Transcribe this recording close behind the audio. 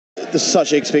there's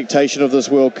such expectation of this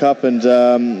World Cup, and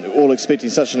all expecting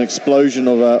such an explosion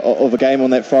of a game on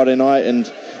that Friday night. And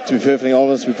to be perfectly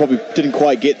honest, we probably didn't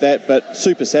quite get that. But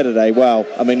Super Saturday, wow!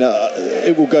 I mean,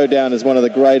 it will go down as one of the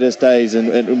greatest days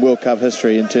in World Cup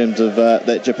history in terms of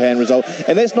that Japan result.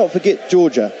 And let's not forget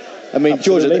Georgia. I mean,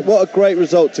 Absolutely. Georgia, what a great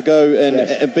result to go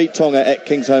and beat Tonga at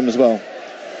Kingsholm as well.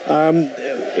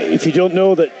 If you don't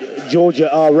know that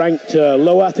Georgia are ranked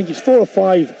lower, I think it's 4 or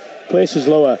 5 places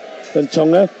lower than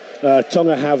Tonga.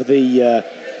 Tonga have the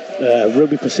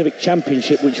Rugby Pacific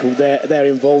Championship, which they're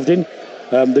involved in.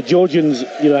 The Georgians,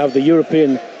 have the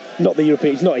European,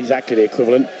 it's not exactly the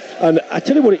equivalent. And I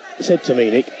tell you what it said to me,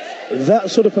 Nick, that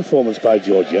sort of performance by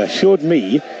Georgia showed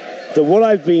me that what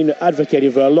I've been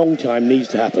advocating for a long time needs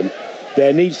to happen.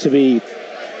 There needs to be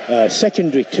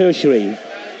secondary, tertiary,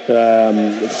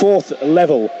 4th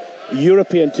level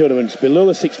European tournaments below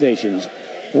the Six Nations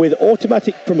with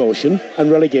automatic promotion and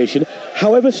relegation,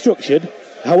 however structured,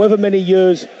 however many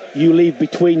years you leave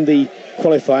between the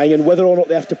qualifying, and whether or not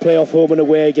they have to play off home and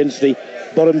away against the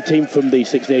bottom team from the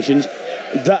Six Nations,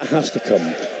 that has to come.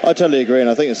 I totally agree, and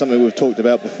I think it's something we've talked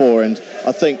about before, and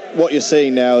I think what you're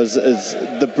seeing now is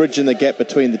the bridge in the gap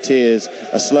between the tiers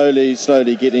are slowly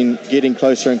getting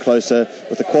closer and closer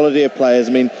with the quality of players.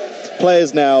 I mean,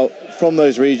 players now from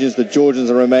those regions, the Georgians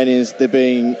and Romanians, they're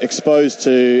being exposed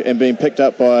to and being picked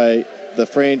up by the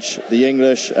French, the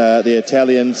English, the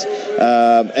Italians,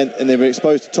 and they're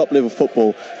exposed to top-level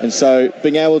football. And so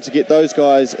being able to get those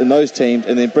guys in those teams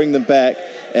and then bring them back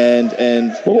and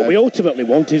well, what we ultimately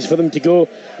want is for them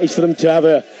to have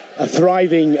a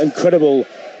thriving and credible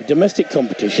domestic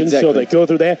competition. Exactly. So they go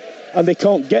through there, and they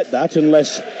can't get that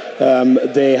unless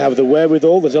they have the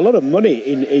wherewithal. There's a lot of money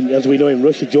in as we know, in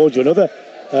Russia, Georgia, and other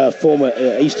former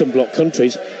Eastern Bloc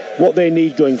countries. What they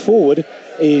need going forward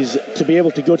is to be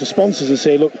able to go to sponsors and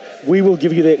say, look, we will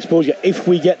give you the exposure if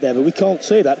we get there, but we can't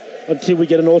say that until we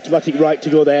get an automatic right to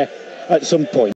go there at some point.